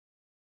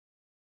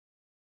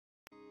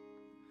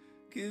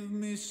Give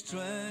me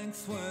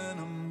strength when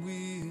I'm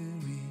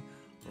weary,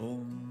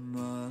 oh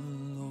my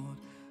Lord.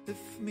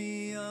 Lift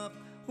me up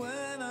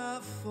when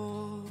I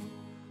fall,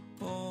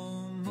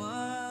 oh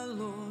my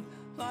Lord.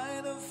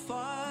 Light a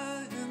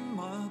fire in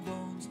my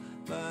bones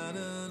that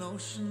an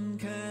ocean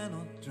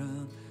cannot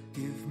drown.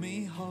 Give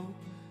me hope,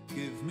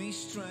 give me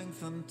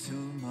strength until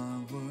my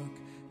work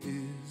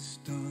is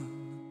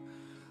done.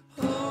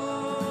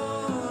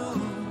 Oh,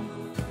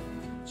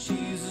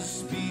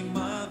 Jesus, be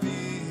my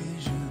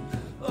vision.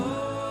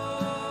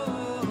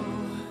 Oh,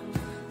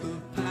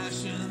 the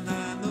passion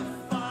and the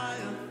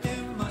fire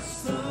in my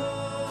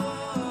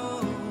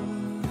soul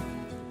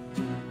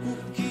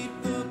will keep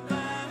the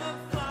banner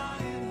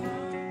flying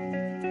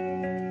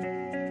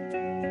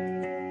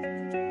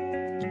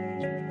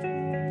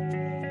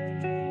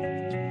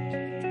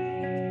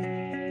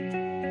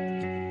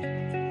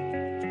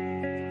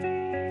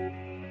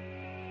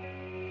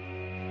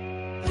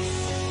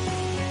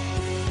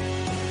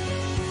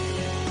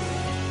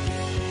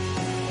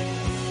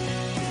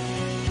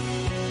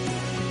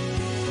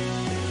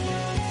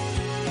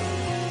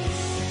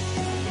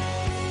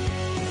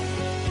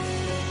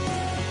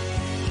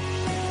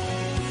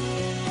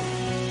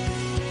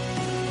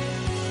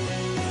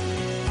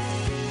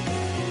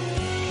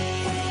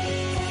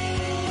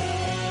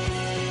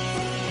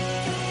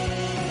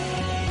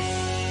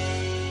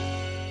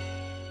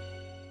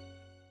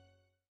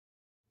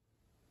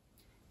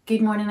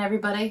Good morning,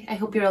 everybody. I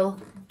hope you're all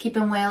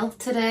keeping well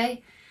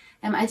today.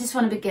 I just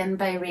want to begin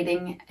by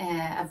reading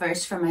a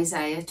verse from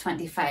Isaiah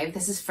 25.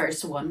 This is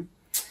verse 1.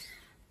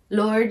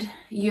 Lord,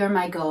 you are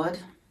my God.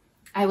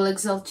 I will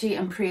exalt you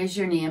and praise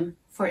your name,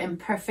 for in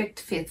perfect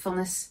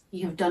faithfulness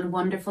you have done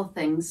wonderful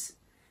things,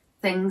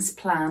 things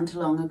planned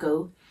long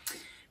ago.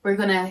 We're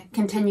going to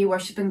continue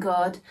worshipping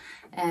God,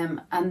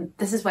 and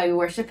this is why we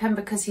worship him,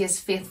 because he is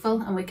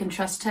faithful and we can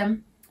trust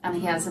him, and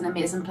he has an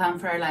amazing plan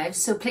for our lives.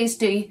 So please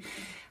do,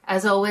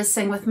 as always,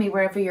 sing with me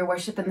wherever you're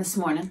worshipping this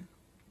morning.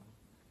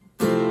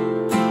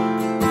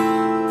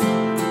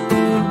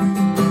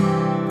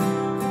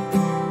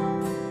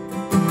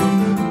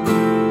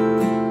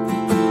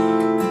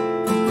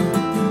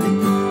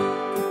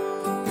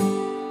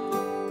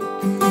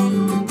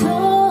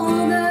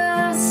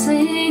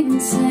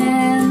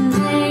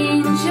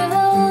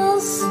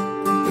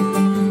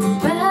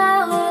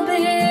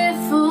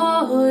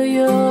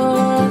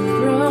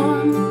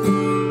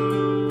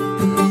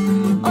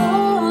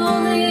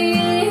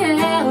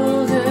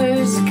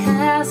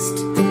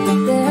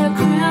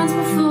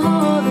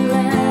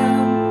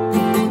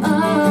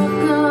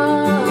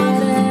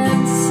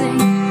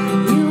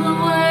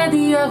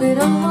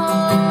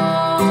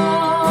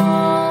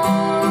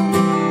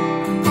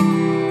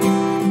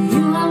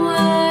 You are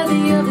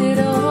worthy of it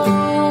all.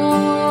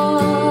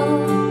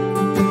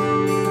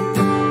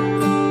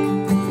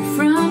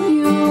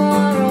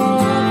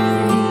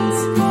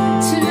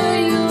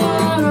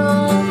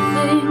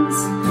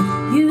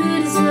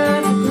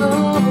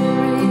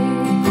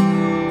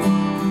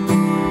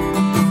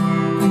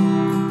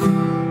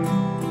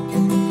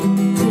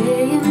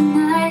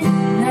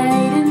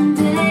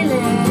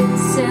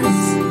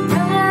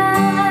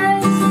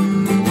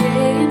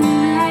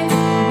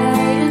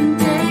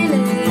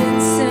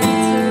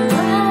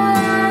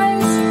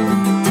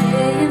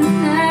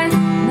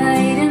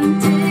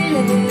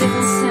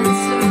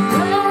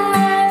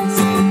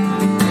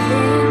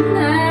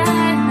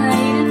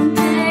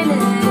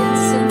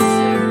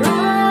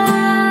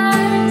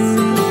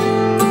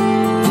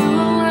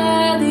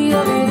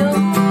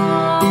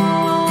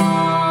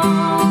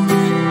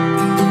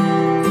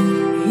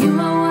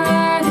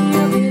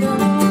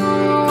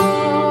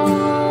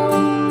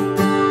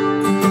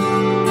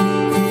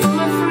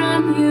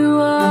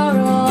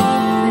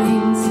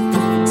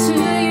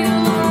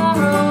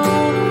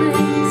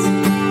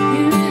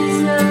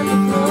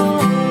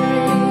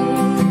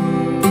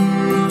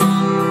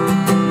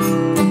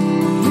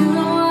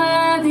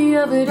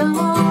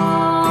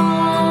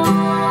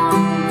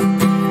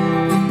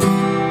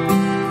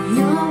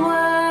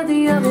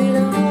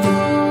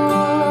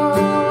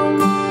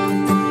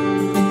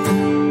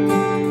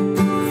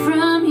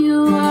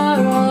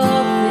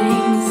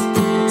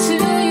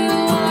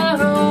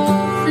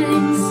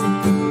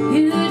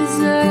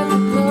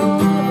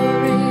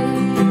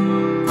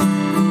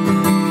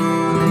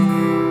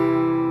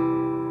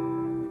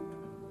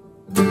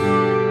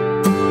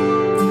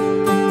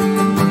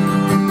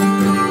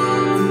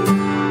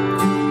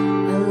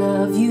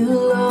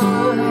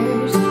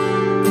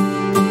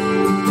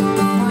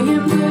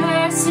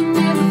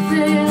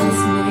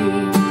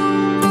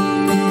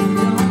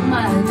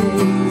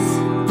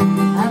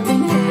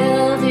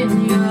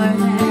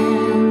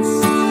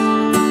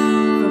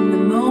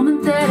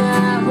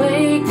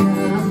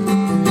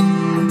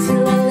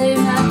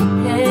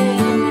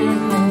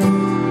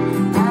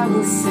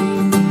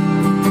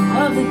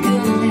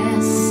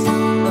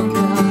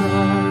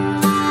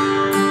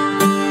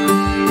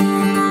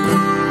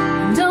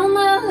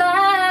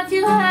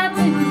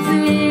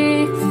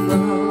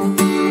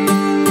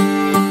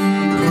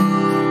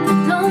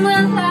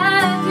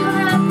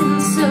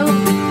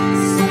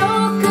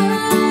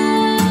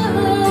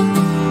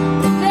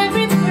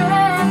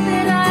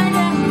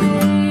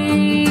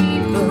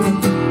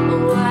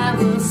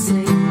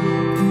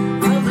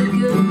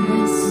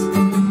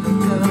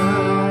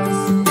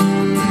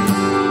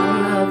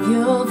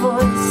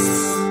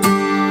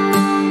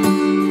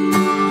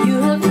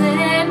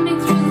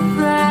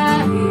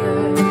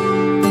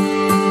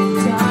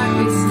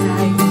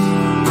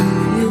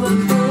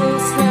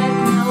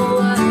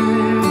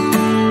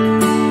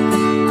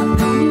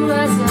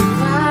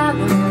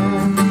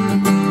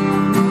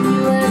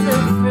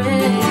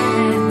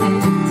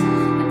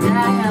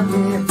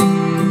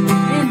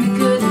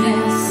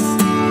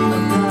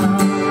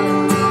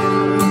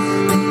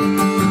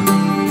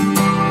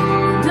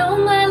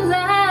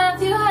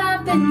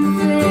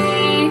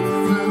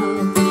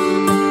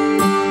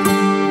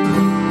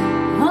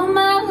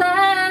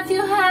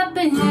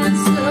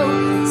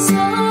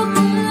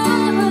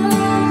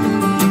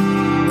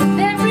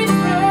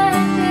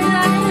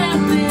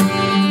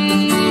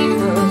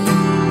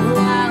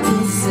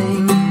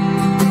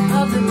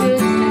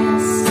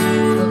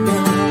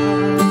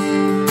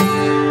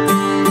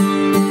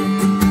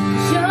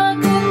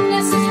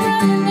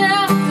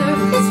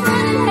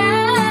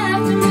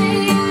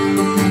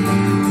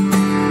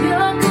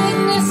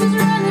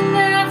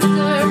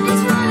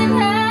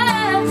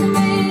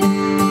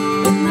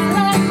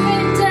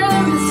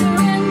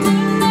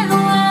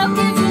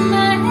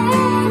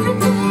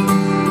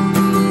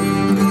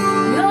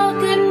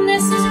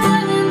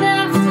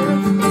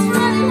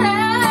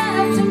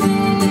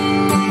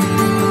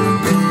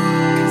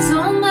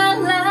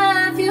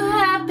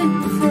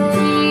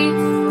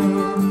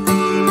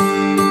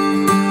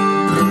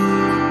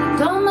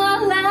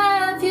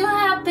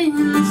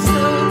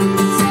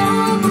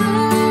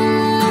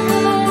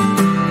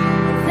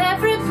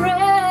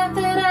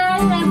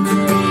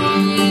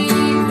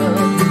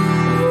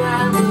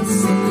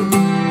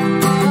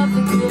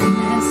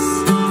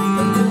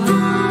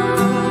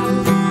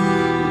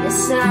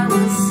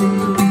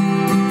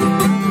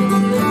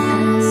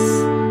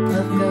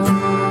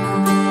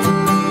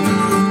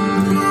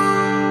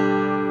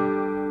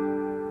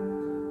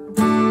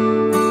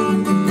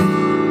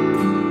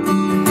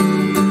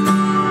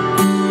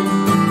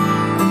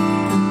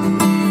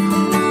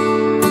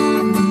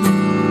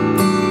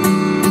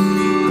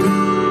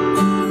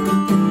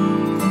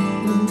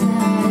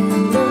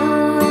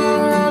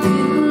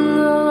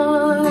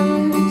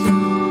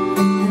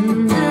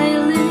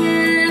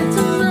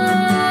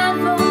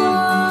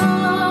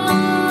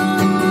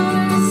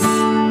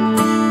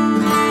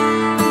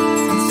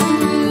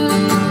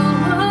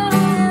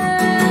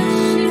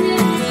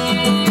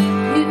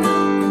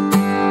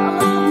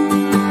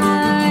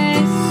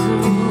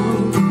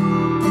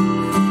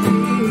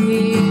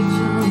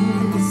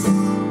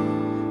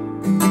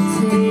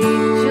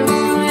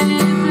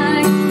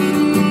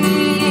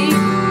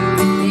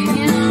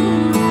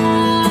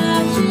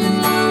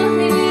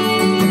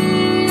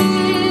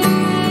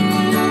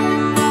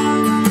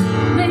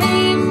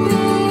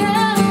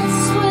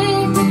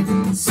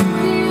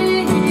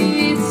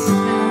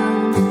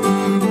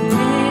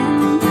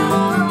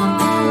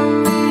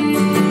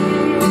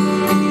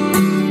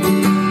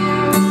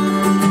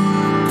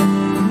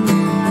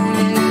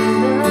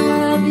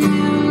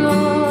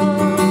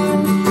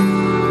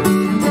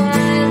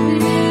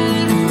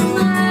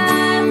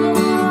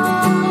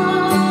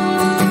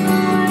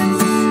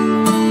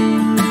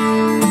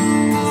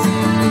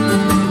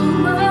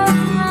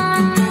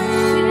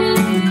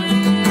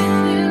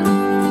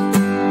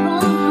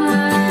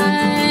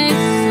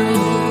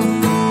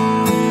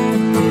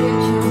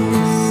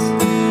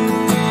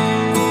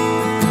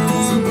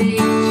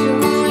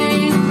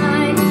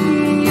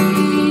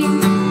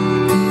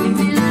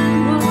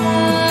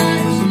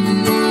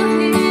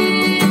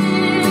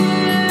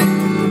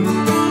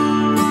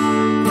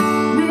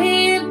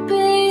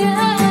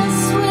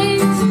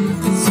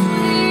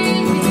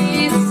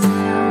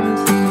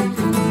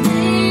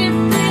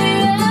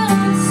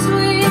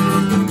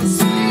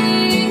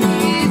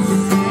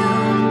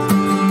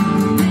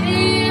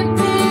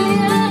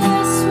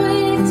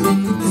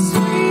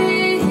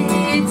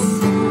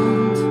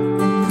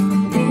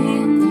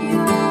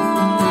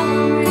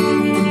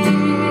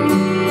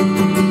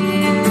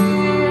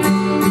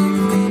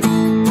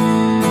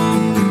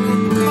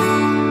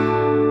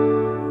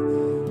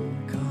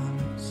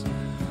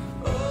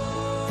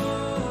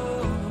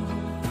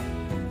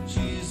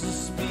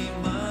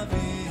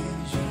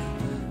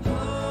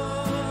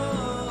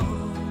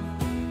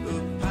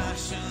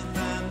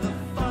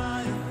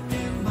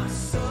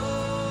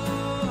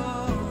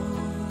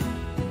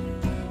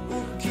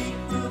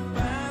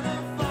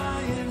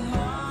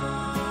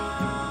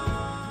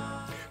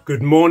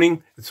 Good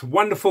morning. It's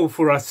wonderful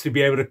for us to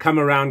be able to come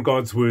around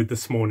God's Word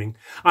this morning.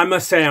 I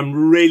must say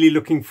I'm really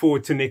looking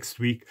forward to next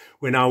week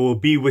when I will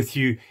be with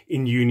you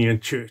in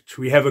Union Church.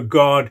 We have a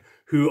God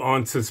who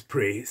answers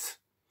prayers.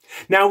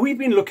 Now, we've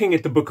been looking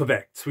at the book of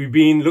Acts. We've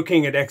been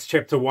looking at Acts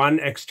chapter 1,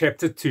 Acts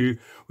chapter 2.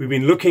 We've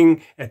been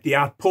looking at the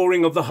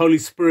outpouring of the Holy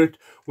Spirit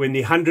when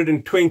the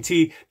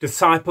 120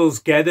 disciples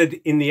gathered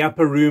in the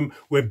upper room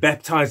were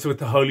baptized with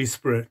the Holy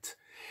Spirit.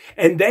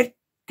 And that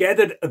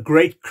gathered a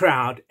great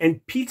crowd,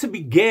 and Peter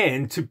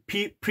began to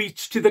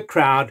preach to the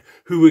crowd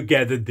who were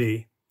gathered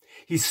there.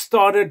 He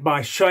started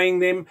by showing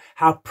them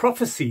how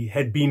prophecy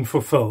had been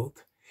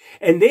fulfilled.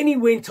 And then he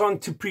went on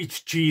to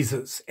preach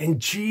Jesus, and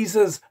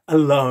Jesus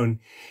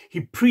alone. He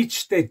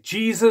preached that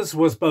Jesus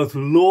was both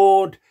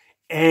Lord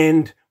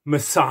and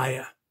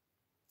Messiah.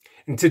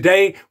 And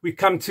today we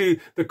come to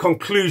the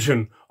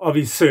conclusion of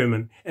his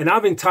sermon, and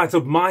I've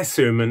entitled my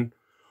sermon,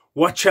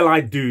 "What Shall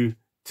I Do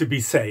to Be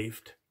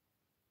Saved?"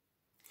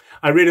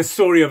 I read a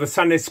story of a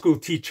Sunday school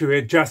teacher who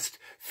had just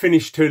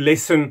finished her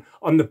lesson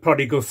on the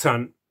prodigal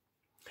son.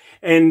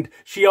 And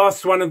she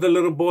asked one of the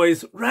little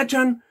boys,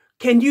 "Rajan,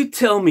 can you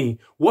tell me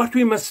what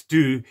we must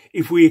do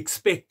if we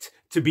expect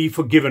to be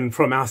forgiven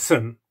from our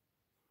sin?"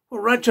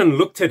 Well, Rajan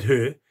looked at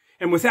her,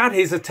 and without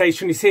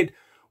hesitation he said,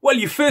 "Well,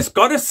 you first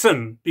got to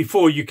sin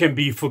before you can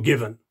be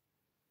forgiven."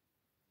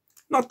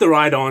 Not the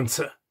right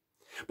answer.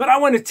 But I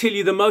want to tell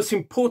you the most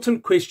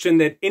important question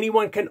that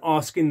anyone can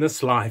ask in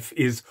this life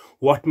is,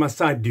 what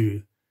must I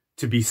do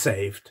to be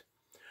saved?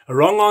 A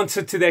wrong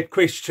answer to that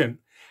question,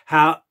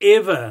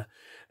 however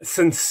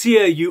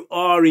sincere you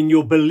are in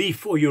your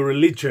belief or your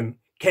religion,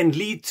 can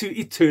lead to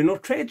eternal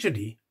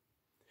tragedy.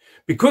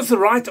 Because the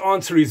right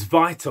answer is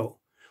vital,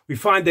 we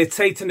find that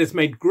Satan has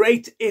made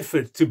great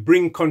effort to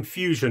bring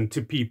confusion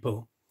to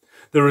people.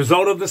 The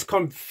result of this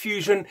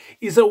confusion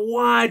is a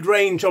wide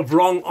range of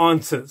wrong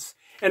answers.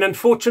 And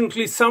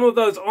unfortunately, some of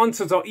those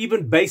answers are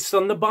even based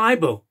on the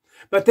Bible,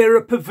 but they're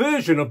a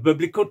perversion of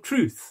biblical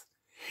truth.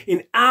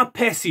 In our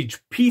passage,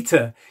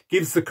 Peter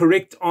gives the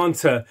correct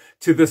answer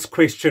to this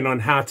question on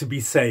how to be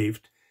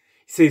saved.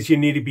 He says you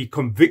need to be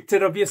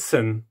convicted of your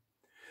sin.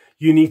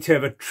 You need to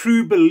have a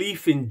true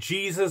belief in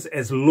Jesus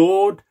as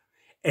Lord,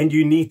 and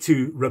you need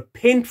to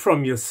repent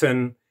from your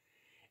sin,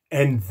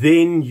 and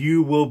then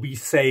you will be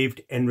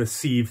saved and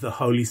receive the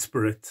Holy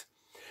Spirit.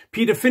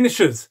 Peter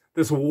finishes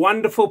this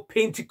wonderful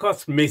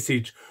Pentecost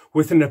message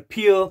with an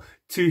appeal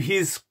to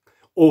his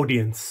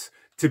audience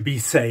to be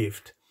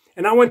saved.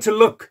 And I want to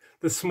look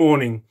this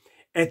morning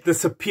at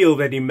this appeal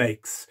that he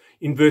makes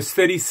in verse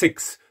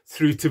 36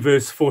 through to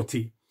verse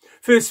 40.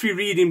 First we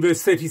read in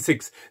verse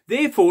 36,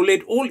 "Therefore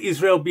let all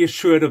Israel be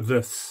assured of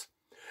this.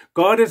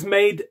 God has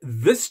made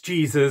this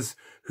Jesus,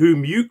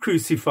 whom you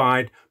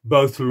crucified,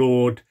 both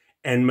Lord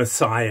and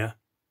Messiah."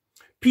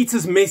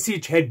 Peter's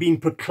message had been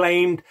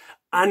proclaimed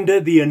under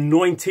the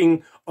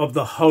anointing of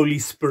the Holy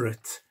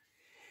Spirit.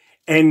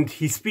 And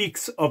he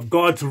speaks of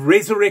God's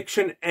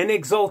resurrection and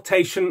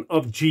exaltation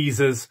of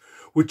Jesus,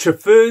 which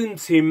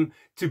affirms him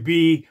to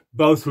be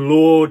both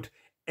Lord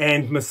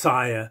and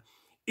Messiah,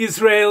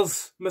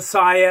 Israel's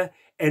Messiah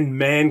and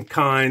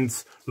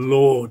mankind's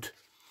Lord.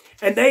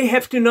 And they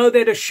have to know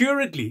that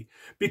assuredly,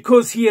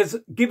 because he has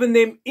given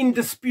them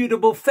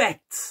indisputable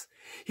facts.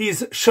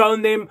 He's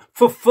shown them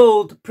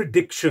fulfilled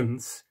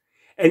predictions,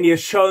 and he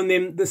has shown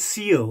them the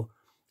seal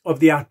of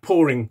the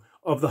outpouring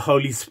of the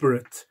Holy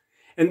Spirit.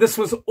 And this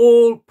was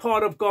all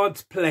part of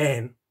God's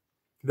plan,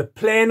 the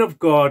plan of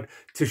God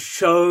to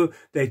show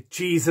that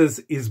Jesus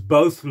is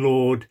both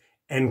Lord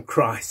and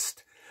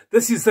Christ.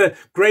 This is the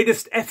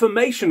greatest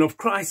affirmation of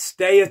Christ's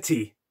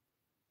deity.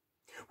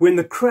 When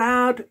the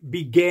crowd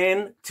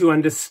began to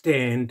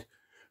understand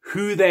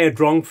who they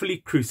had wrongfully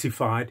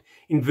crucified,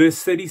 in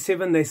verse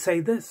 37 they say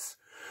this,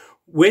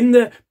 "When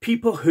the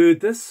people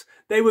heard this,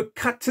 they were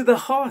cut to the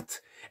heart.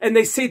 And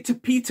they said to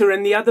Peter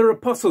and the other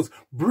apostles,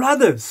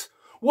 'Brothers,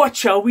 what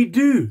shall we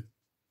do?'"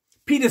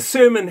 Peter's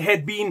sermon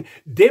had been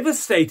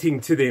devastating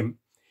to them.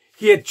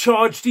 He had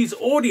charged his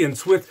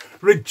audience with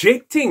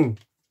rejecting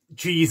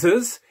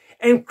Jesus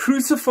and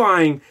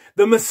crucifying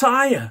the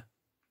Messiah.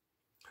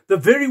 The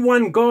very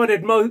one God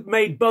had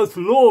made both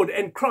Lord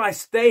and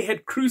Christ, they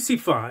had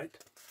crucified.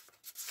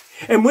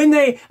 And when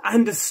they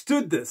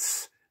understood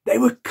this, they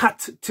were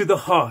cut to the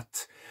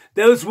heart.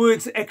 Those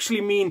words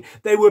actually mean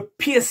they were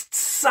pierced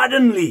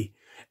suddenly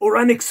or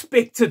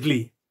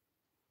unexpectedly.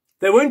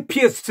 They weren't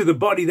pierced to the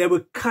body, they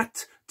were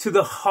cut to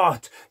the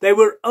heart. They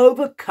were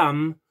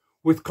overcome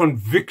with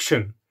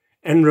conviction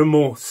and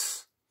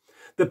remorse.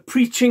 The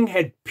preaching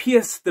had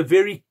pierced the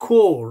very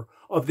core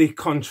of their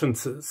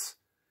consciences.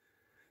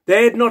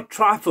 They had not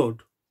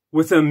trifled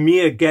with a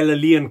mere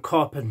Galilean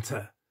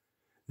carpenter.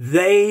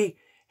 They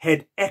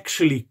had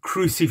actually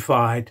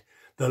crucified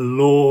the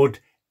Lord,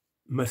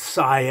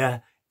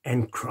 Messiah,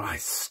 and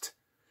Christ.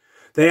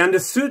 They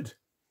understood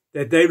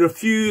that they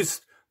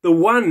refused the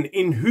one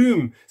in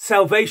whom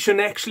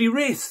salvation actually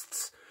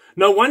rests.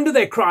 No wonder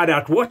they cried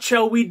out, "What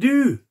shall we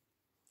do?"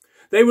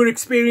 They were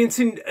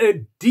experiencing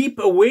a deep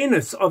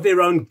awareness of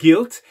their own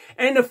guilt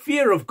and a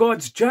fear of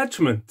God's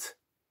judgment.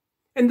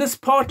 And this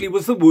partly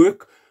was the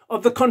work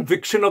of the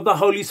conviction of the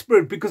Holy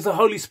Spirit, because the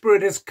Holy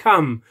Spirit has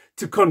come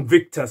to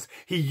convict us.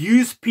 He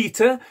used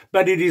Peter,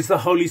 but it is the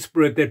Holy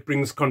Spirit that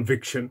brings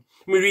conviction.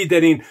 We read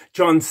that in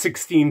John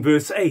 16,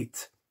 verse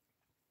 8.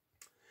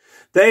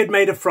 They had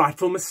made a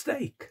frightful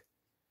mistake.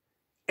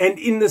 And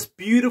in this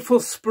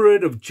beautiful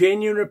spirit of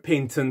genuine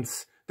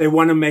repentance, they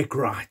want to make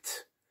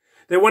right.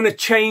 They want to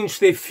change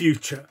their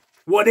future,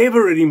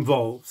 whatever it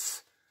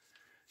involves.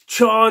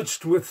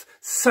 Charged with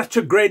such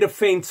a great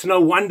offense, no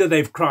wonder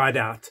they've cried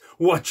out,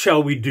 "What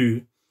shall we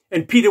do?"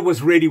 And Peter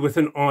was ready with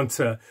an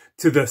answer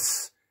to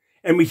this.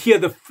 And we hear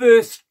the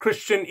first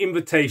Christian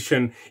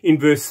invitation in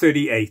verse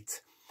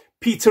 38.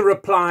 Peter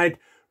replied,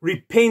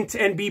 "Repent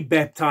and be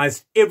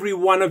baptized, every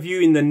one of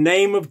you, in the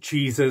name of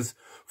Jesus,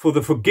 for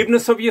the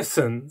forgiveness of your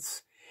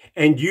sins,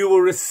 and you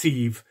will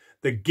receive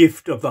the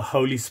gift of the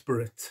Holy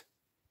Spirit."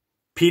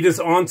 Peter's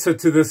answer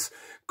to this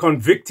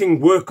convicting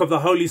work of the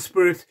Holy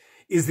Spirit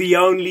is the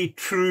only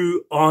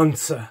true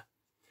answer.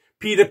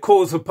 Peter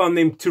calls upon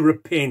them to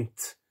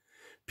repent.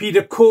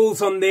 Peter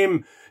calls on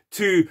them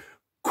to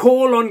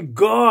call on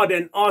God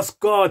and ask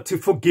God to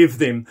forgive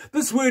them.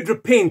 This word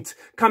repent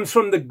comes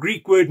from the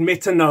Greek word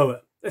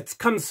metanoia. It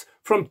comes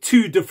from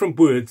two different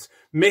words.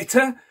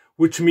 Meta,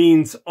 which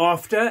means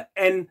after,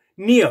 and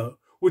neo,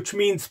 which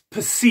means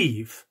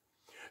perceive.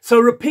 So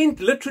repent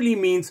literally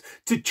means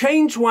to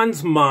change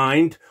one's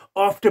mind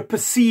after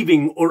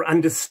perceiving or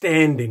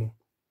understanding.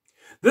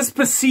 This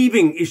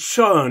perceiving is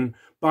shown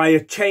by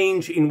a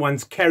change in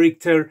one's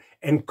character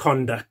and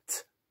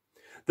conduct.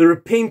 The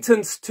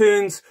repentant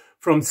sinner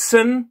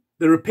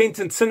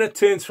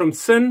turns from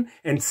sin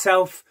and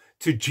self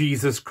to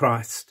Jesus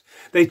Christ.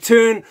 They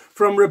turn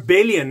from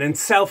rebellion and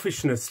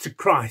selfishness to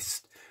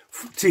Christ,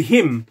 to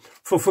Him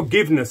for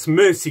forgiveness,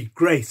 mercy,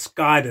 grace,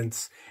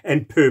 guidance,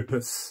 and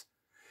purpose.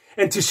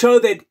 And to show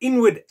that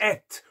inward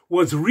act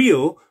was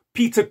real,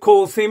 Peter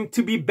calls them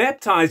to be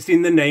baptized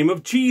in the name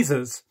of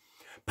Jesus.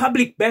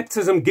 Public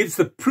baptism gives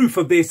the proof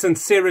of their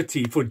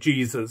sincerity for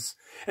Jesus,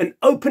 an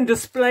open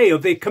display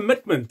of their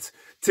commitment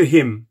to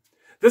Him.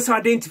 This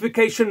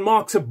identification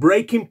marks a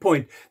breaking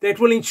point that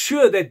will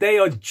ensure that they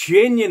are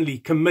genuinely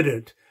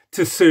committed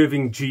to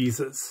serving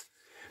Jesus.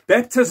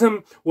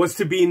 Baptism was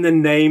to be in the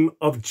name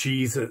of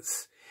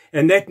Jesus,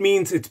 and that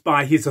means it's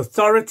by His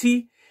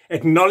authority,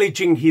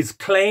 acknowledging His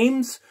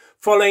claims,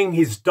 following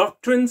His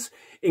doctrines,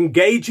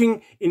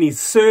 engaging in His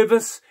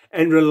service,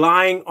 and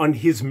relying on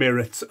His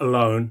merits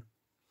alone.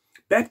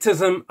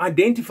 Baptism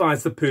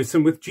identifies the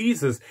person with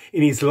Jesus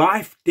in His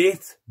life,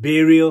 death,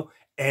 burial,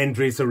 and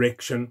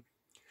resurrection.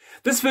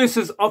 This verse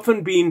has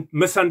often been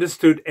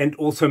misunderstood and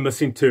also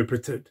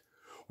misinterpreted.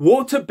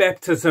 Water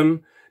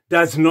baptism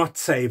does not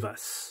save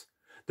us.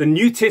 The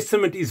New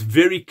Testament is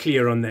very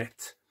clear on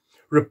that.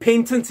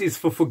 Repentance is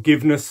for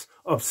forgiveness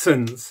of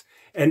sins,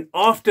 and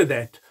after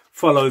that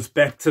follows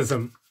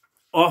baptism,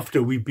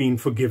 after we've been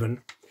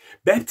forgiven.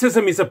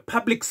 Baptism is a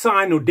public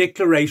sign or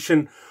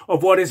declaration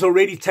of what has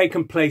already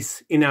taken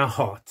place in our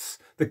hearts,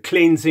 the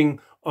cleansing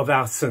of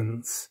our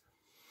sins.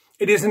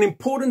 It is an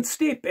important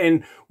step,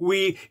 and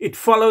it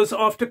follows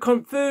after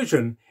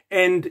conversion,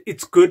 and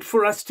it's good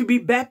for us to be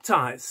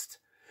baptized.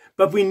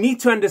 But we need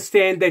to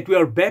understand that we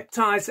are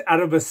baptized out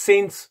of a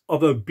sense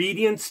of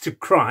obedience to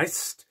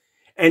Christ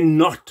and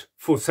not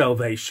for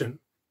salvation.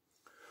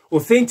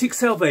 Authentic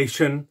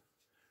salvation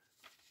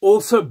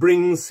also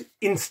brings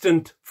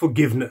instant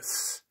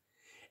forgiveness.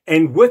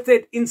 And with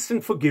that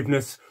instant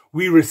forgiveness,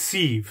 we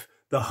receive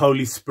the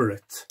Holy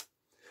Spirit.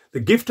 The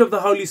gift of the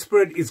Holy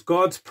Spirit is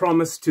God's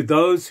promise to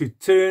those who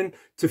turn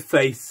to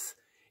faith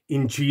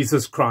in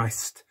Jesus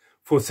Christ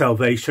for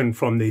salvation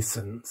from their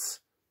sins.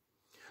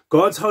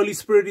 God's Holy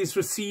Spirit is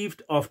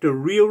received after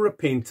real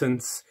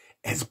repentance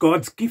as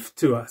God's gift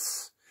to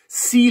us,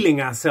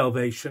 sealing our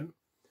salvation.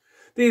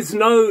 There's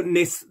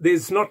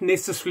not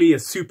necessarily a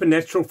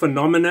supernatural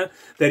phenomena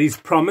that is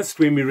promised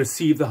when we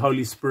receive the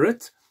Holy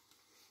Spirit.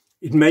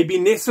 It may be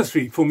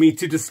necessary for me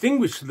to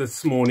distinguish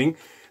this morning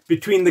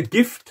between the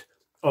gift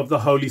of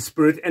the Holy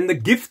Spirit and the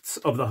gifts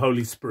of the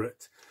Holy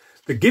Spirit.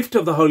 The gift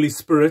of the Holy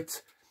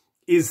Spirit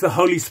is the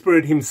Holy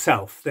Spirit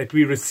Himself that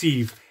we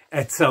receive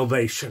at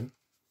salvation.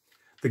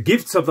 The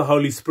gifts of the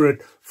Holy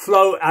Spirit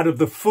flow out of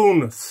the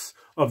fullness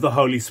of the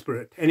Holy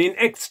Spirit. And in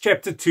Acts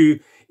chapter 2,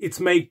 it's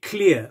made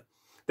clear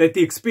that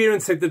the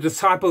experience that the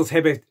disciples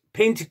have at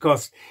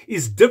Pentecost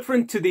is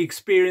different to the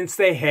experience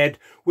they had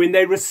when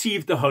they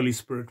received the Holy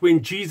Spirit,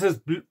 when Jesus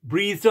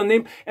breathed on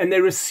them and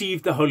they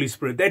received the Holy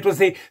Spirit. That was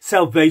their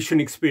salvation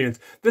experience.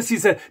 This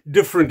is a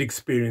different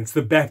experience,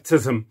 the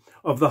baptism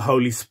of the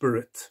Holy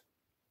Spirit.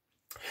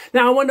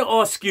 Now, I want to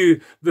ask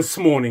you this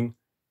morning,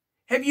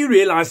 have you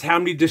realized how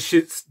many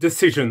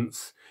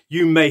decisions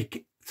you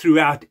make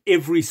throughout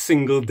every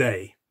single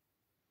day?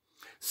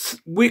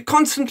 We're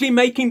constantly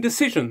making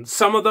decisions.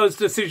 Some of those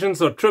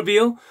decisions are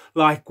trivial,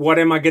 like what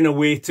am I going to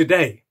wear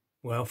today?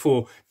 Well,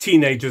 for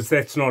teenagers,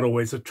 that's not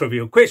always a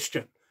trivial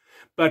question.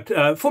 But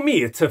for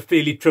me, it's a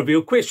fairly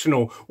trivial question.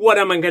 Or what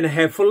am I going to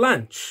have for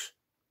lunch?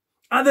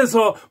 Others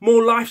are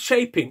more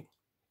life-shaping.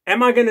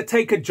 Am I going to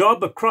take a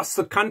job across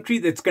the country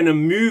that's going to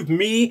move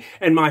me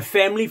and my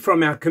family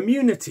from our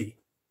community?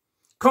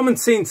 Common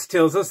sense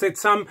tells us that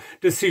some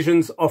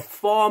decisions are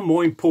far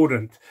more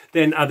important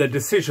than other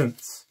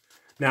decisions.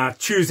 Now,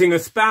 choosing a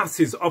spouse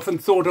is often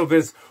thought of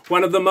as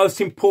one of the most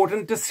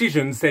important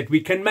decisions that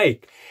we can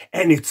make,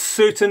 and it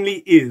certainly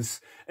is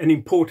an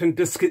important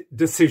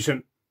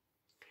decision.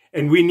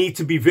 And we need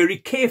to be very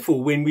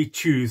careful when we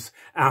choose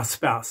our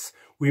spouse.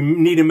 We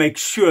need to make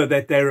sure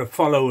that they're a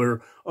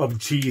follower of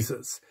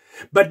Jesus.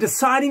 But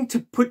deciding to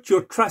put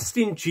your trust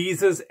in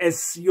Jesus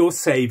as your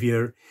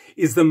Savior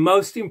is the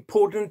most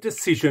important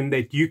decision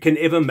that you can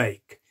ever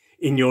make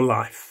in your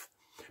life.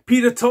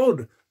 Peter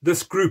told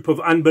this group of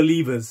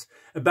unbelievers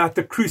about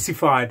the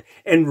crucified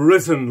and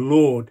risen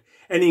Lord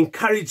and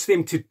encouraged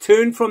them to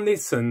turn from their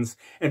sins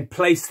and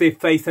place their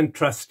faith and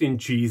trust in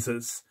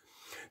Jesus.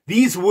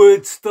 These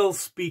words still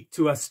speak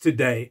to us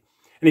today.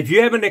 And if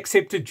you haven't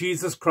accepted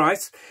Jesus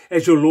Christ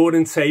as your Lord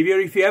and Savior,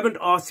 if you haven't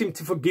asked him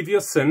to forgive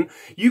your sin,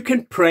 you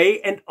can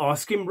pray and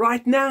ask him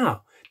right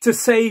now to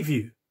save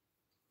you.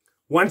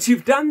 Once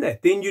you've done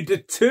that, then you're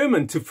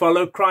determined to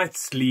follow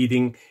Christ's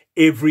leading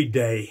every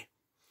day.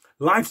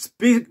 Life's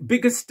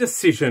biggest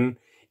decision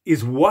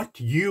is what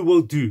you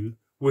will do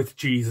with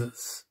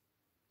Jesus.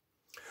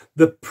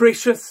 The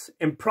precious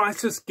and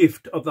priceless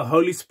gift of the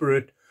Holy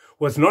Spirit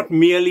was not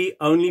merely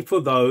only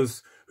for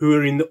those who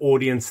were in the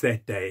audience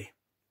that day.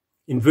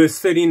 In verse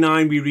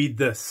 39, we read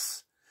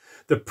this: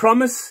 "The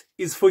promise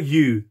is for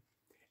you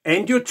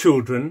and your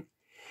children,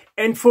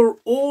 and for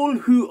all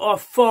who are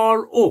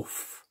far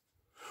off,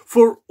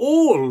 for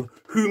all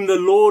whom the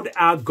Lord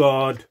our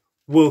God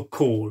will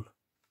call."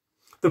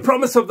 The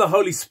promise of the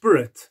Holy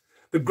Spirit,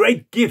 the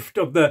great gift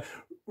of the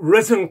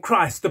risen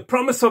Christ, the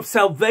promise of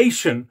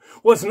salvation,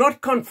 was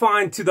not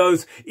confined to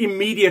those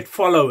immediate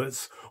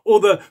followers or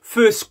the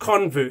first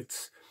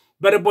converts,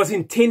 but it was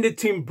intended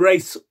to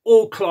embrace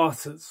all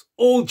classes,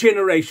 all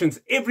generations,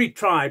 every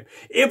tribe,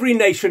 every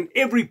nation,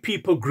 every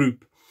people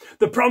group.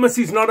 The promise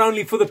is not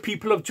only for the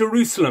people of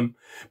Jerusalem,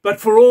 but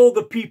for all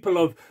the people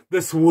of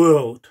this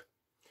world.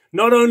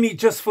 Not only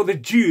just for the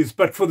Jews,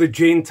 but for the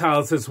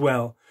Gentiles as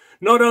well.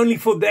 Not only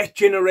for that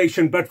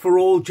generation, but for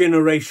all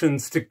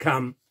generations to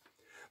come.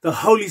 The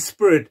Holy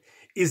Spirit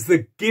is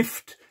the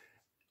gift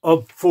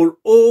for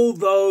all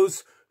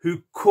those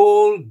who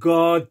call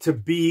God to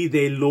be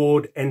their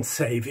Lord and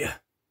Savior.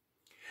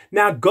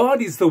 Now,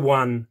 God is the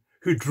one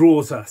who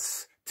draws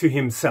us to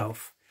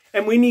himself,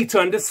 and we need to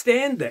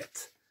understand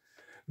that.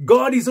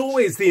 God is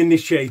always the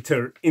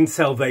initiator in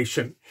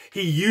salvation.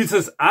 He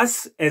uses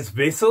us as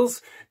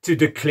vessels to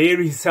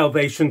declare his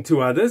salvation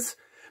to others,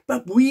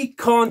 but we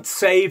can't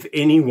save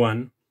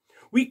anyone.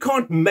 We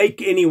can't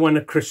make anyone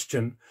a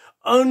Christian.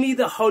 Only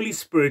the Holy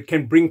Spirit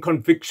can bring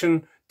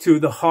conviction to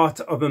the heart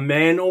of a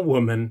man or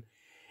woman,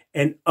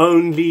 and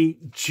only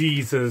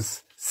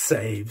Jesus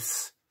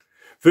saves.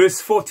 Verse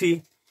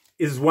 40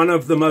 is one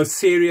of the most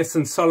serious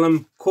and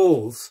solemn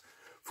calls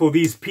for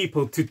these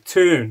people to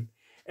turn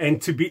and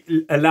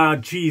to allow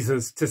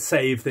Jesus to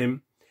save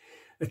them.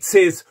 It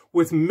says,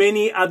 with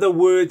many other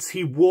words,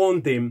 he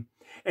warned them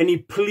and he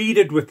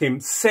pleaded with them,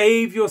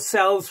 "Save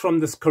yourselves from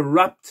this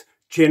corrupt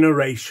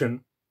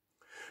generation."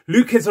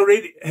 Luke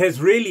has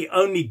really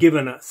only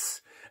given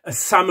us a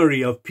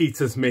summary of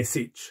Peter's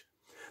message.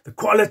 The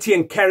quality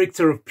and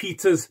character of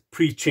Peter's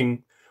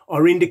preaching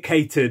are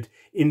indicated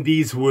in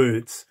these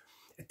words.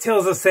 It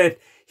tells us that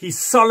he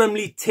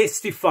solemnly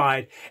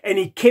testified and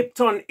he kept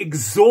on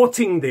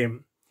exhorting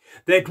them.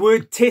 That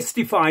word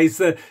testify is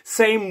the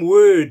same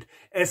word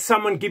as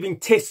someone giving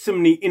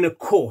testimony in a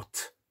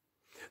court.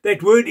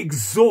 That word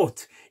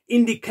exhort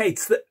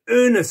indicates the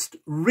earnest,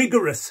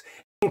 rigorous,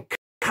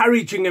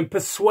 encouraging and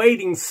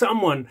persuading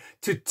someone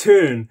to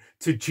turn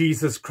to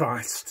Jesus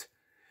Christ.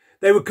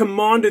 They were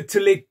commanded to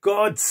let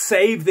God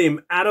save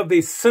them out of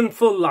their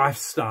sinful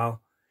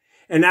lifestyle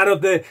and out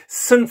of the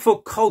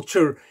sinful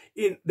culture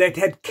that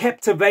had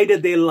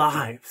captivated their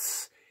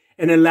lives,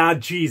 and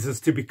allowed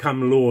Jesus to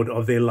become Lord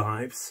of their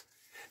lives.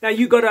 Now,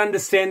 you've got to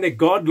understand that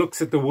God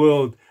looks at the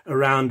world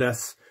around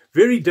us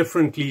very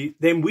differently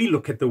than we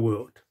look at the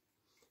world.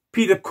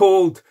 Peter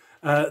called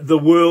the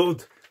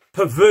world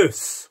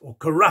perverse or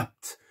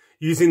corrupt,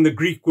 using the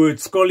Greek word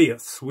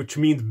skolios, which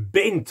means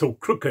bent or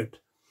crooked.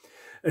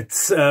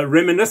 It's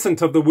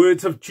reminiscent of the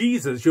words of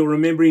Jesus. You'll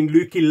remember in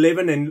Luke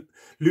 11 and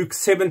Luke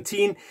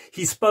 17,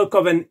 he spoke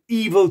of an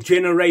evil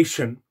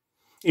generation.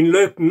 In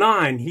Luke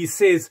 9, he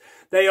says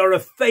they are a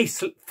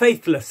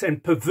faithless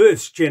and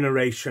perverse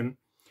generation.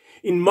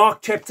 In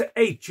Mark chapter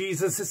 8,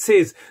 Jesus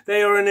says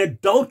they are an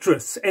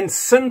adulterous and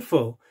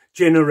sinful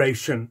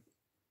generation.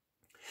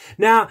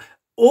 Now,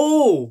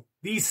 all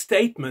these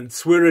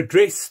statements were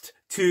addressed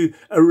to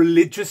a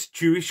religious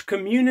Jewish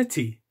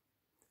community.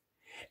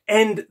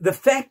 And the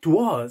fact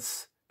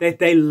was that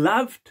they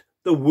loved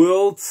the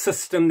world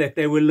system that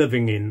they were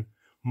living in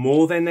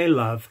more than they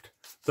loved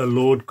the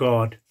Lord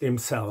God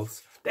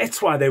themselves.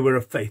 That's why they were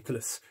a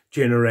faithless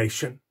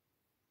generation.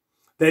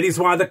 That is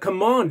why the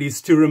command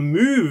is to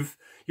remove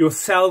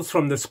yourselves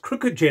from this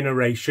crooked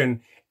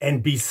generation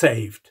and be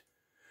saved.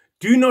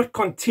 Do not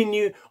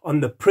continue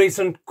on the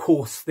present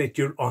course that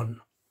you're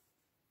on.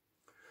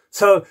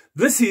 So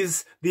this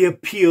is the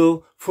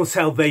appeal for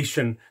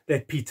salvation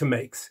that Peter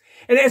makes.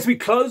 And as we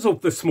close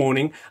off this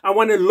morning, I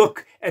want to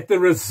look at the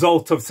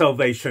result of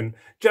salvation.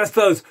 Just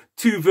those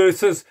two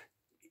verses,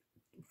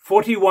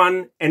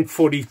 41 and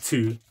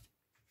 42.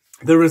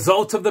 The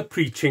result of the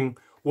preaching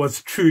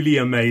was truly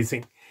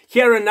amazing.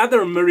 Here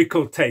another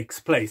miracle takes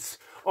place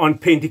on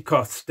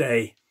Pentecost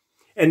Day,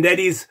 and that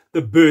is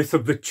the birth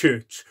of the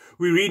church.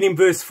 We read in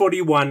verse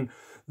 41,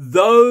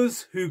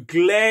 those who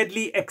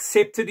gladly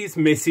accepted his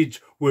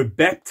message were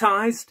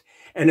baptized,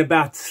 and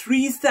about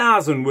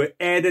 3,000 were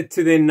added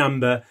to their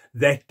number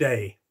that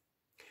day.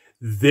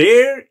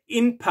 There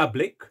in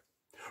public,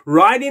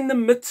 right in the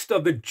midst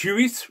of the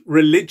Jewish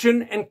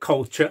religion and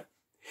culture,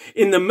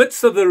 in the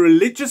midst of the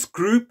religious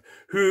group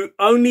who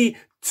only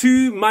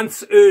 2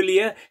 months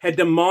earlier had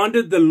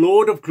demanded the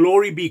Lord of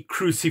glory be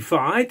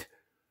crucified,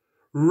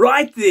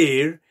 right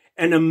there,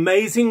 an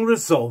amazing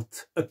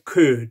result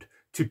occurred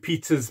to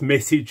Peter's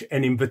message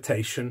and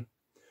invitation.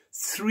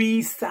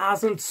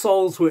 3,000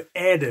 souls were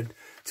added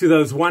to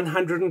those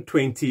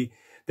 120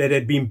 that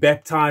had been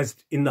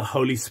baptized in the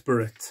Holy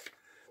Spirit.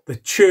 The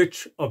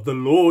church of the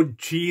Lord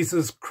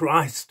Jesus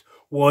Christ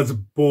was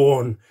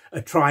born,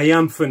 a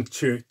triumphant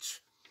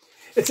church.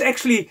 It's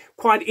actually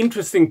quite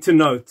interesting to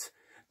note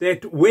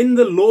that when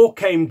the law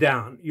came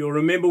down, you'll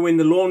remember when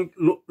the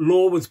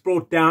law was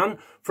brought down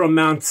from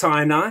Mount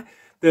Sinai,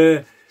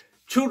 the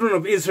children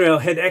of Israel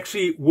had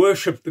actually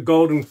worshipped the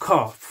golden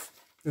calf.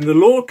 And the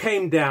law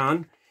came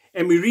down,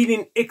 and we read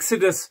in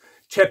Exodus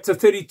chapter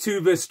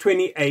 32, verse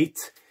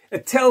 28,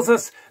 it tells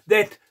us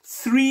that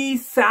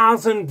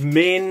 3,000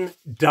 men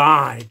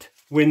died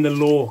when the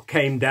law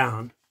came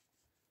down.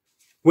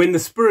 When the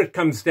Spirit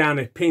comes down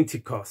at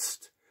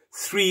Pentecost,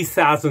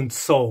 3,000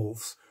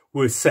 souls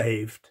were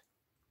saved.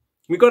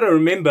 We've got to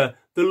remember,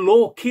 the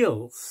law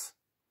kills.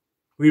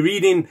 We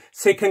read in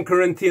 2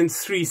 Corinthians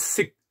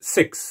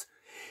 3:6,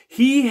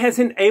 he has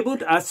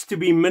enabled us to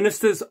be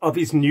ministers of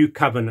his new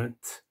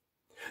covenant.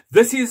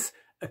 This is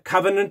a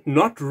covenant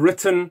not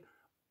written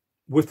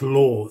with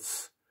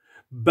laws,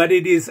 but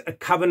it is a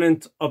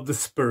covenant of the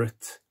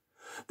Spirit.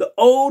 The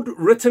old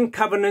written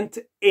covenant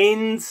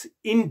ends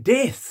in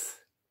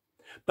death,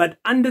 but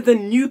under the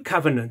new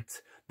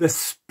covenant, the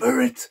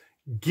Spirit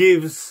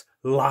gives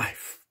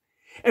life.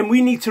 And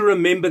we need to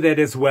remember that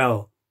as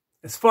well.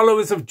 As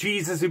followers of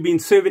Jesus who've been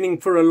serving him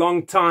for a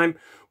long time,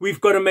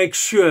 we've got to make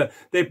sure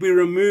that we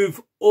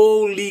remove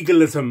all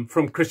legalism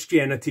from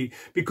Christianity,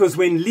 because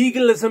when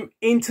legalism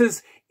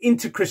enters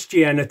into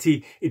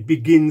Christianity, it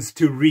begins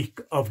to reek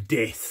of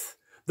death.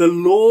 The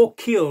law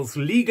kills,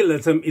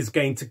 legalism is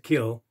going to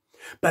kill,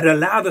 but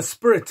allow the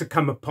Spirit to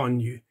come upon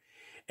you,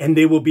 and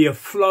there will be a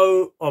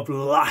flow of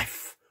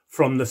life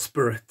from the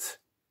Spirit.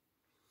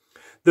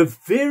 The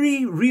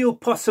very real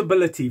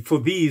possibility for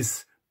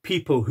these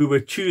people who were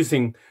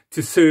choosing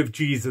to serve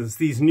Jesus,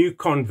 these new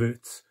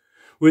converts,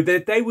 were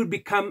that they would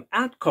become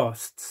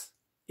outcasts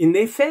in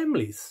their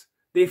families,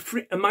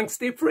 amongst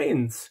their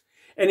friends,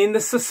 and in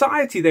the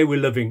society they were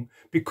living,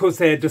 because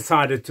they had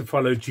decided to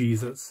follow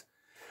Jesus.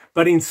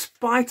 But in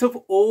spite of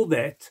all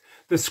that,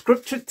 the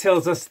scripture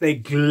tells us they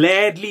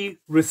gladly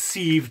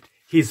received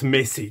his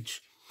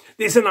message.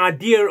 There's an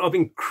idea of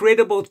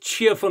incredible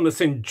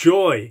cheerfulness and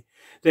joy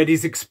that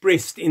is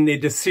expressed in their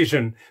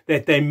decision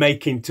that they're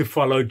making to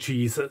follow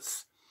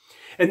Jesus.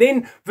 And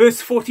then verse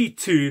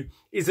 42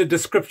 is a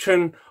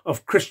description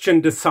of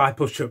Christian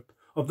discipleship,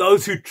 of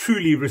those who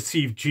truly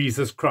received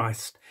Jesus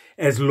Christ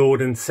as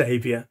Lord and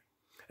Savior.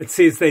 It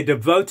says they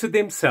devoted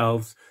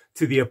themselves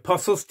to the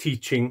apostles'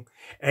 teaching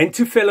and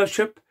to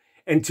fellowship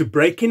and to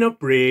breaking of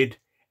bread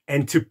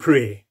and to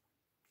prayer.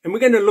 And we're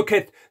going to look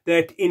at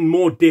that in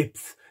more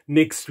depth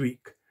next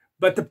week.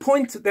 But the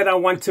point that I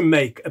want to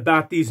make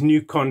about these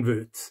new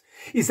converts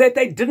is that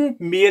they didn't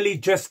merely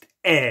just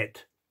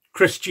add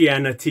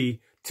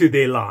Christianity to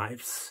their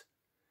lives.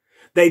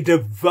 They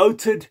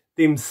devoted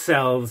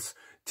themselves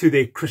to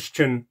their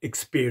Christian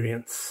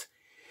experience.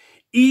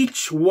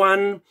 Each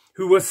one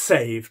who was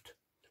saved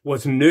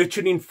was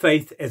nurtured in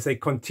faith as they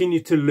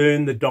continued to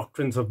learn the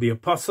doctrines of the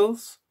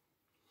apostles.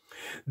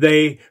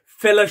 They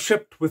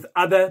fellowshiped with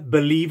other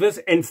believers,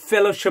 and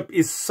fellowship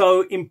is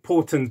so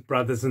important,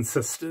 brothers and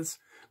sisters.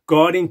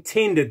 God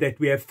intended that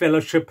we have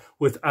fellowship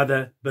with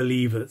other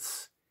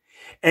believers.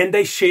 And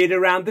they shared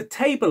around the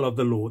table of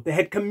the Lord. They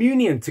had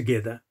communion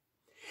together.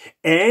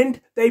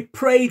 And they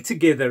prayed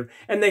together,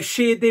 and they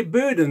shared their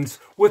burdens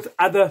with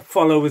other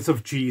followers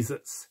of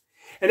Jesus.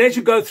 And as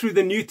you go through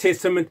the New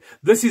Testament,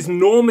 this is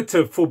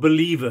normative for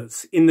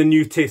believers in the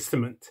New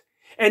Testament.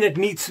 And it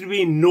needs to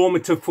be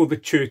normative for the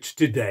church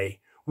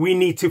today. We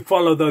need to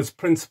follow those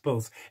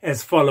principles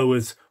as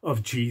followers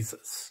of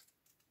Jesus.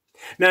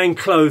 Now, in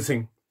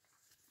closing,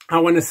 I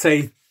want to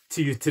say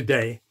to you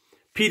today,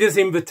 Peter's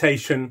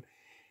invitation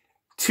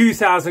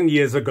 2,000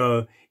 years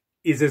ago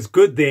is as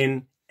good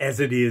then as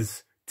it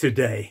is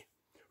today.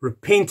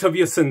 Repent of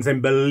your sins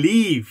and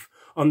believe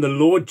on the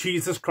Lord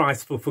Jesus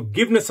Christ for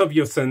forgiveness of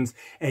your sins,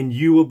 and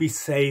you will be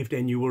saved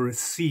and you will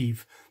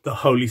receive the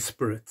Holy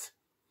Spirit.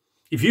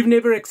 If you've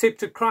never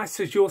accepted Christ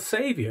as your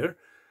Savior,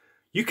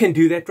 you can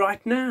do that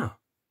right now.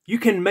 You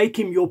can make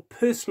him your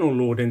personal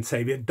Lord and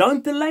Savior.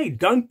 Don't delay.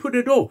 Don't put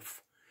it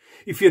off.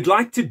 If you'd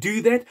like to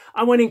do that,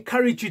 I want to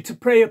encourage you to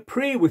pray a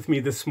prayer with me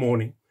this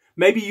morning.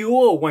 Maybe you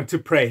all want to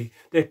pray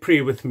that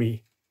prayer with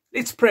me.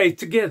 Let's pray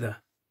together.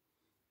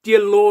 Dear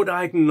Lord,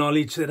 I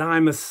acknowledge that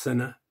I'm a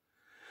sinner.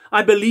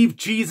 I believe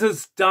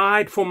Jesus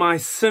died for my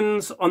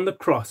sins on the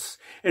cross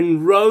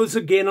and rose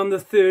again on the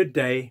third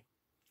day.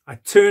 I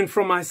turn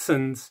from my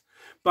sins.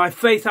 By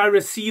faith, I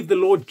receive the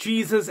Lord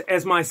Jesus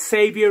as my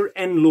Savior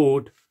and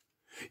Lord.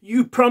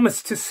 You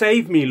promised to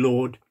save me,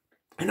 Lord,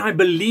 and I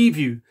believe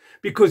you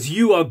because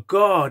you are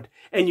God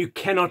and you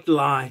cannot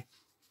lie.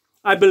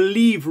 I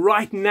believe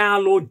right now,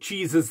 Lord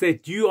Jesus,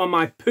 that you are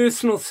my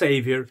personal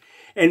Savior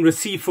and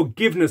receive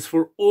forgiveness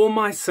for all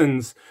my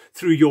sins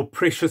through your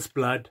precious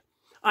blood.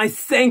 I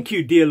thank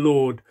you, dear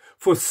Lord,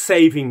 for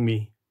saving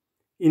me.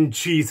 In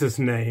Jesus'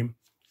 name,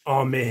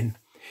 amen.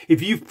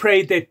 If you've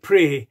prayed that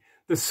prayer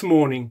this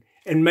morning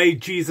and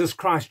made Jesus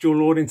Christ your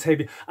Lord and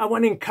Savior, I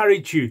want to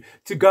encourage you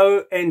to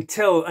go and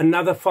tell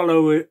another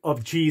follower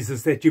of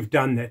Jesus that you've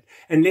done that,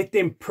 and let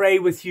them pray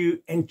with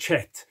you and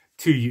chat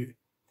to you.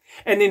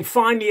 And then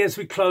finally, as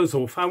we close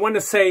off, I want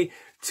to say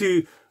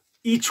to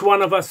each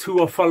one of us who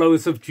are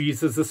followers of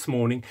Jesus this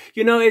morning,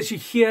 you know, as you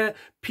hear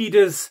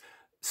Peter's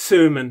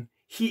sermon,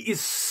 he is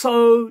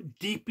so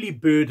deeply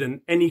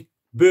burdened and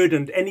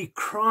he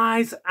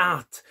cries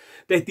out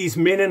that these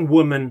men and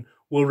women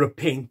will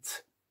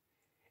repent.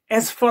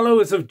 As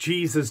followers of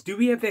Jesus, do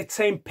we have that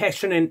same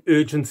passion and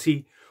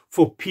urgency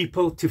for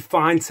people to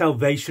find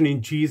salvation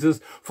in Jesus,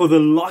 for the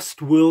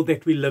lost world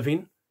that we live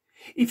in?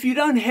 If you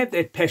don't have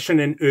that passion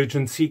and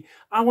urgency,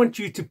 I want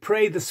you to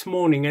pray this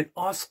morning and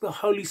ask the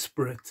Holy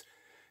Spirit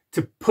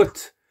to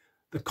put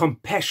the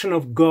compassion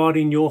of God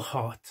in your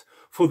heart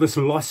for this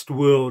lost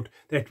world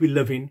that we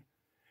live in.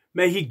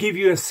 May he give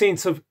you a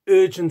sense of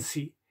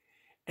urgency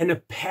and a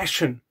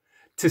passion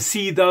to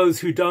see those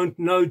who don't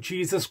know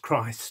Jesus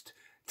Christ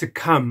to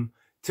come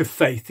to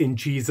faith in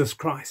Jesus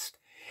Christ.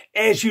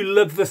 As you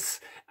live this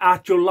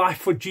out your life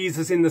for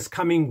Jesus in this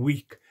coming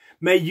week,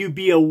 may you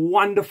be a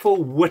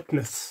wonderful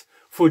witness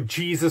for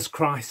Jesus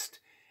Christ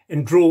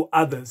and draw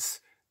others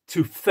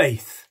to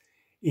faith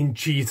in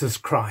Jesus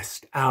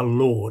Christ, our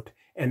Lord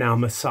and our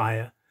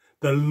Messiah.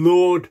 The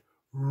Lord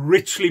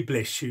richly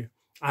bless you.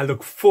 I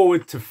look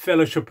forward to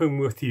fellowshipping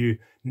with you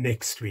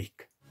next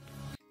week.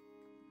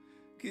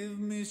 Give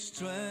me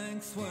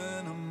strength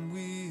when I'm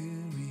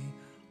weary,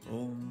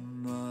 oh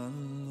my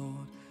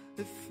Lord.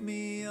 Lift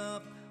me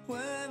up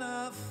when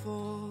I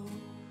fall,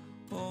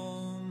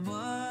 oh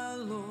my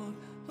Lord.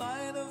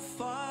 Light a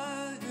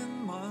fire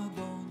in my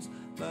bones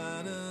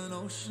that an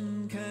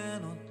ocean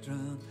cannot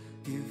drown.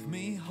 Give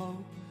me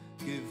hope,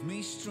 give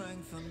me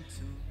strength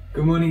until...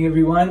 Good morning,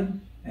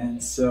 everyone.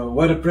 And so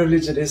what a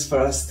privilege it is for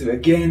us to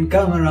again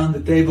come around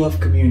the table of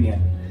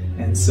communion.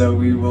 And so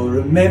we will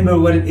remember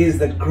what it is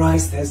that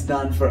Christ has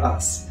done for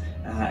us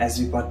as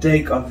we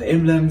partake of the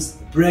emblems,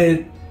 the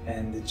bread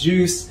and the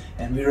juice,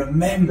 and we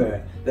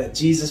remember that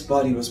Jesus'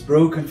 body was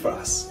broken for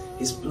us.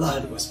 His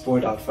blood was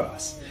poured out for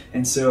us.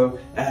 And so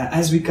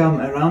as we come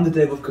around the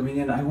table of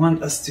communion, I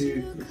want us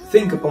to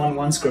think upon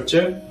one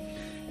scripture.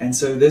 And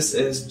so this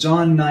is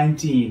John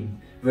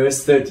 19,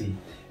 verse 30.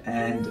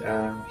 And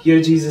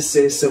here Jesus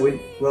says, so when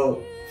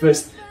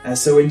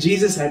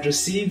Jesus had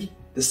received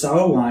the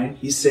sour wine,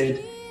 he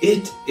said,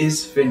 "It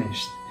is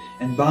finished."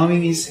 And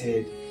bowing his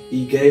head,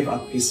 he gave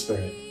up his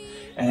spirit.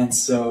 And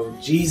so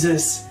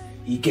Jesus,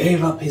 he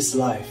gave up his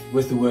life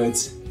with the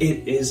words,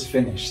 "It is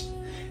finished."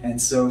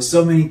 And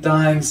so many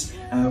times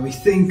we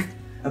think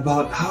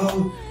about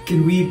how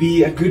can we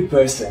be a good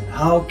person?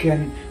 How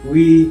can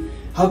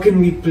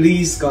we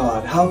please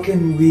God? How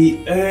can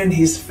we earn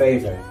his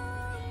favor?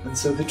 And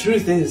so the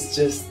truth is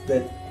just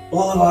that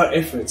all of our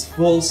efforts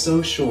fall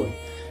so short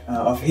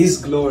of his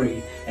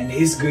glory and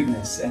his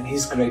goodness and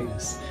his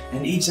greatness.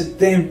 And each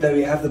attempt that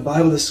we have, the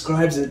Bible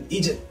describes it,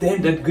 each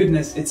attempt at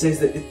goodness, it says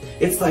that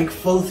it's like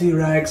filthy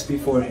rags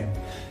before him.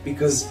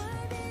 Because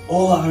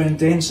all our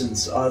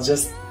intentions are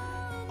just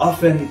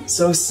often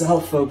so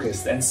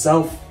self-focused and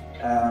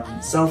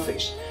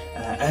selfish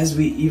as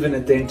we even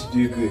attempt to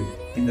do good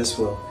in this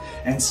world.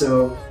 And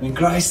so when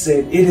Christ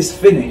said, "It is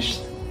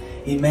finished,"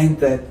 he meant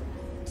that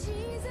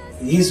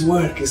his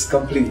work is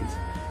complete.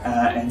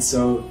 And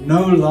so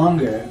no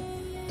longer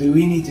do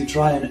we need to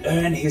try and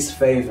earn his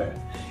favor.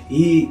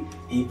 He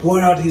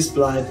poured out his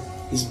blood,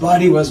 his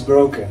body was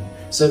broken,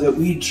 so that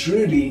we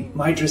truly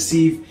might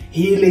receive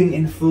healing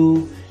in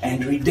full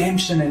and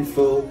redemption in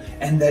full,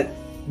 and that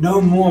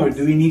no more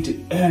do we need to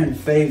earn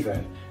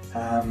favor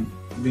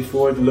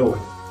before the Lord.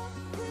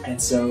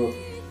 And so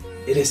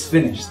it is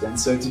finished. And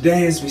so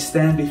today, as we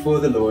stand before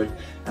the Lord,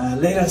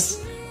 let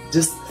us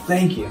just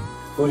thank him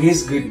for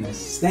his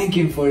goodness, thank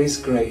him for his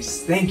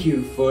grace, thank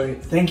him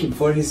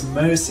for his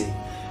mercy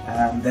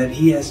that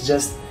he has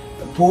just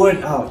poured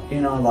out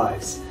in our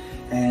lives.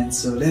 And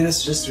so let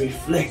us just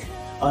reflect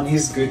on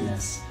His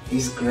goodness,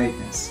 His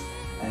greatness,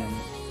 and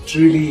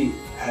truly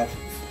have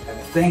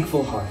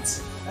thankful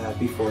hearts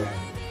before Him.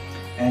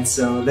 And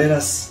so let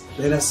us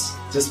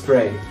just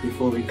pray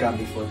before we come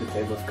before the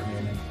table of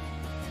communion.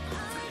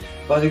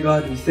 Father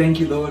God, we thank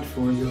you, Lord,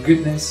 for your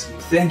goodness.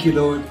 We thank you,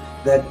 Lord,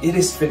 that it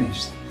is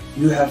finished.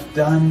 You have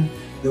done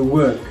the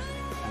work.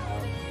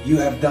 You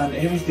have done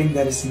everything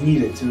that is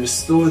needed to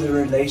restore the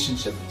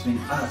relationship between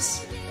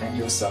us and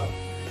your Son.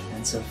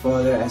 And so,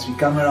 Father, as we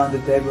come around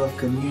the table of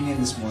communion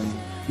this morning,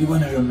 we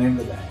want to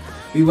remember that.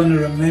 We want to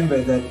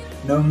remember that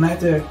no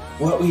matter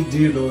what we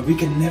do, Lord, we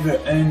can never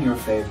earn your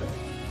favor.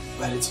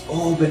 But it's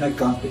all been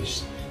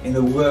accomplished in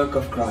the work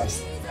of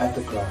Christ at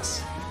the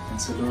cross. And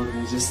so, Lord,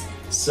 we're just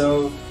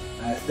so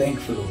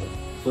thankful, Lord,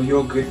 for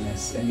your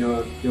goodness and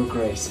your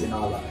grace in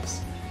our lives.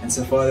 And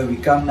so, Father, we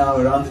come now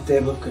around the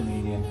table of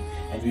communion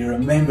and we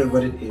remember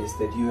what it is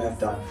that you have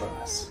done for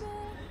us.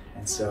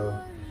 And so,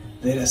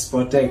 let us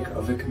partake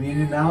of the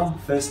communion now.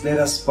 First, let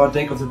us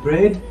partake of the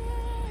bread.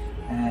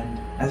 And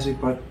as we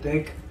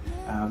partake,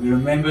 we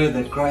remember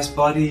that Christ's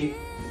body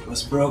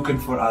was broken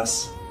for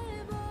us.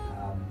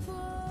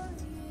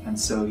 And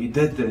so He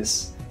did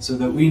this so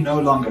that we no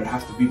longer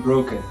have to be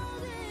broken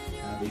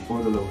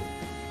before the Lord.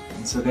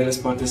 And so let us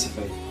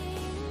participate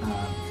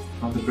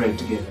from the bread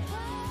together.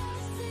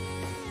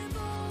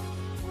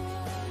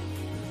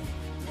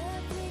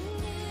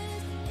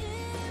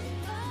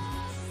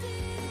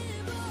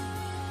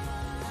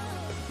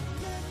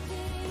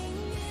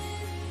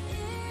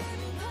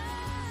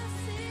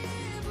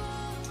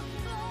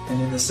 And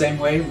in the same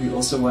way, we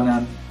also want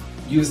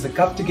to use the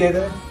cup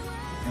together,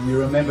 and we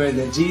remember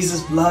that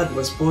Jesus' blood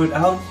was poured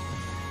out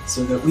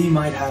so that we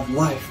might have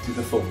life to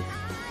the full.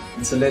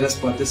 And so let us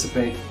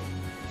participate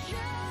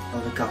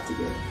of the cup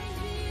together.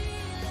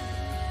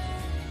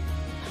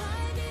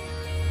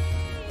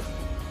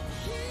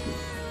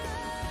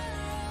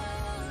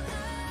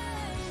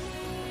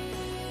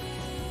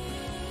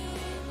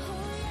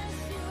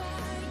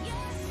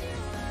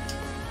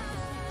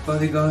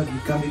 Father God, we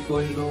come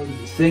before you, Lord.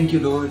 We thank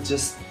you, Lord,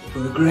 just for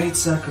the great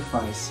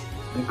sacrifice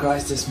that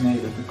Christ has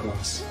made at the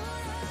cross.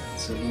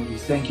 So, Lord, we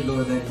thank you,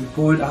 Lord, that He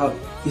poured out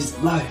His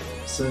life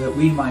so that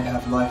we might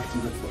have life to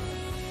the full.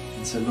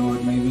 And so,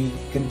 Lord, may we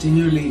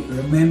continually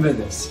remember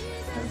this.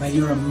 And may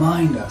you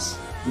remind us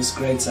this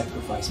great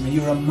sacrifice. May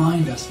you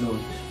remind us, Lord,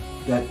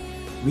 that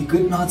we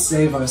could not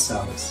save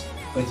ourselves,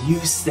 but you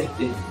stepped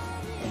in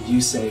and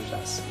you saved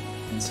us.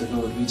 And so,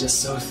 Lord, we're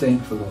just so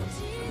thankful, Lord,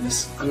 for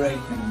this great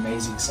and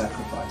amazing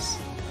sacrifice.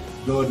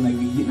 Lord, may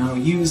we now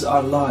use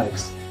our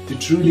lives to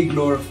truly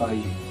glorify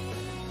you.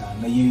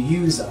 May you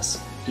use us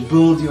to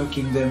build your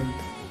kingdom,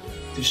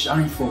 to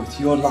shine forth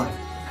your light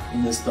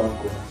in this dark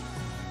world.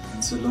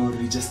 And so, Lord,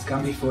 we just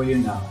come before you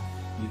now.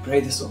 We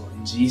pray this all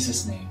in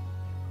Jesus' name.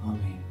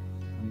 Amen.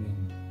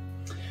 Amen.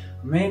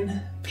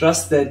 Amen.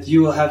 Trust that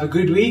you will have a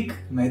good week.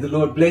 May the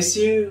Lord bless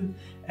you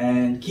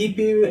and keep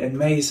you, and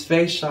may His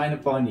face shine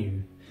upon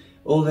you.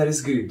 All that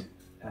is good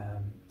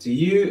to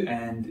you,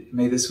 and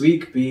may this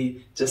week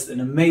be just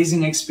an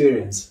amazing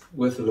experience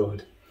with the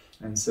Lord.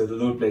 And so the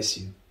Lord bless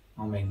you.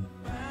 Amen.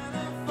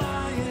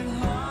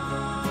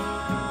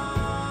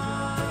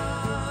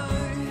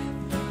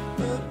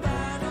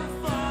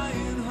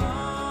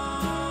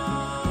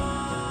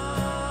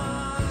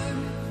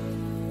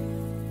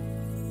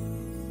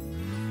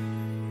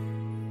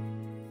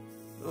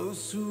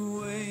 Those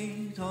who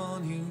wait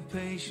on you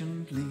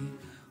patiently,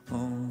 oh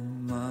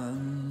my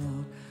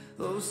Lord.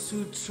 Those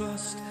who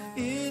trust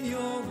in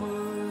your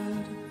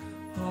word,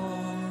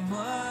 oh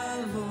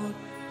my Lord.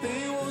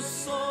 They will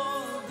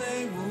soar,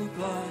 they will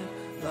glide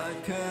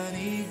like an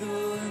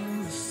eagle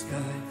in the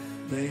sky.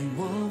 They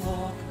will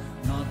walk,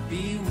 not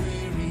be weary.